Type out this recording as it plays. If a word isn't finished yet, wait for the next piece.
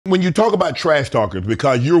When you talk about trash talkers,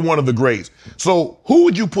 because you're one of the greats, so who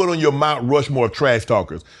would you put on your Mount Rushmore of trash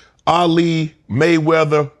talkers? Ali,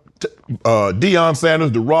 Mayweather, Deion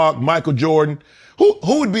Sanders, The Rock, Michael Jordan. Who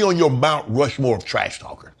would be on your Mount Rushmore of trash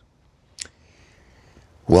talkers?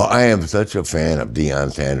 Well, I am such a fan of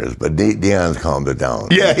Deion Sanders, but Deion's calmed it down.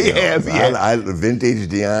 Yeah, he has. Yeah. Vintage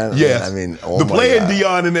Deion. Yes. I mean, the playing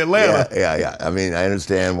Deion in Atlanta. Yeah. I mean, I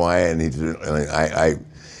understand why, and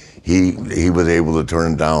he was able to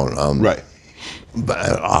turn it down. Right.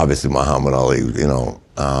 But obviously, Muhammed Ali. You know,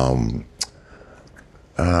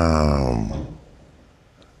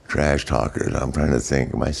 trash talkers. I'm trying to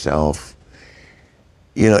think myself.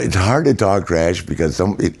 You know, it's hard to talk trash because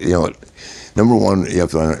number one,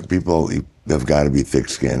 people have got to be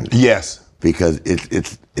thick-skinned. Yes. Because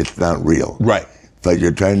it's not real. Right. But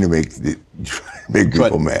you're trying to make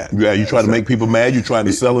people mad. Yeah, you try to make people mad. You're trying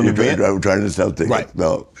to sell an event. I'm trying to sell tickets. Right.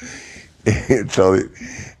 No. So,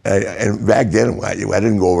 and back then, I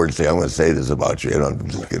didn't go over and say, I'm going to say this about you. I'm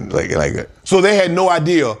just kidding, like. So they had no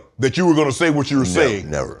idea that you were going to say what you were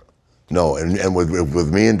saying? Never. No, and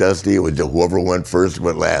with me and Dusty, it was whoever went first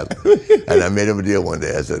went last. And I made him a deal one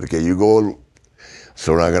day. I said, okay, you go,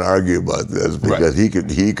 so we're not going to argue about this because he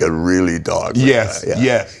could really talk. Yes,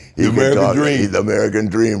 yes. The American dream. The American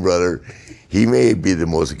dream, brother. He may be the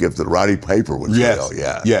most gifted. Roddy Piper would say, oh,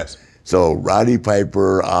 yeah. Yes. So Roddy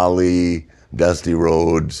Piper, Ali, Dusty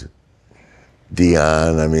Rhodes,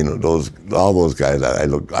 Deion, I mean, all those guys I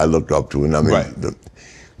looked up to. And I mean, right.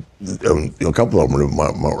 A couple of them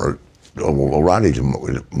were Roddy's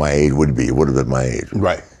my age, would have been my age.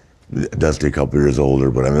 Right. Dusty a couple years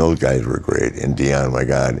older, but I mean, those guys were great. And Deion, my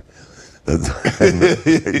God. I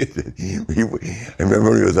remember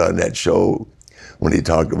when he was on that show when he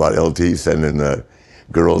talked about LT sending the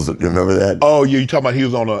girls. You remember that? Oh, yeah, you talking about he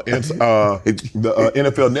was on the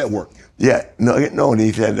NFL Network. Yeah, no, and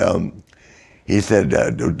he said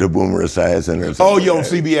the Boomer Esiason. Oh, yeah, on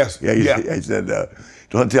CBS. Yeah, he said,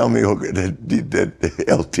 don't tell me that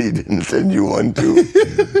LT didn't send you one too.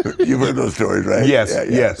 You've heard those stories, right? Yes,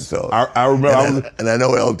 yes. So I remember. And I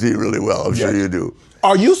know LT really well. I'm sure you do.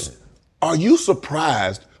 Are you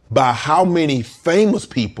surprised by how many famous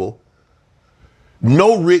people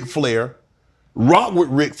know Ric Flair, rock with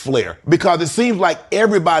Ric Flair? Because it seems like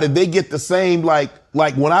everybody, they get the same, like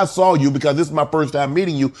when I saw you, because this is my first time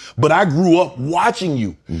meeting you, but I grew up watching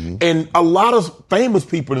you. Mm-hmm. And a lot of famous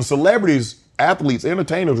people and celebrities, athletes,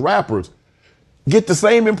 entertainers, rappers, get the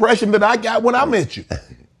same impression that I got when I met you.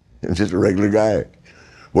 I'm just a regular guy.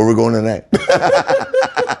 Where we going tonight?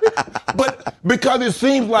 But because it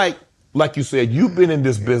seems like you said, you've been in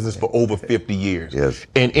this business for over 50 years. Yes.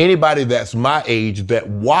 And anybody that's my age that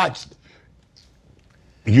watched,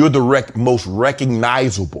 you're the most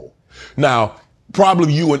recognizable. Now,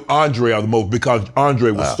 probably you and Andre are the most, because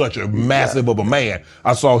Andre was such a massive of a man.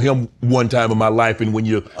 I saw him one time in my life, and when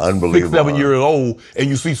you're 6, 7 years old and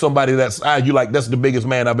you see somebody that size, you're like, that's the biggest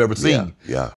man I've ever seen. Yeah.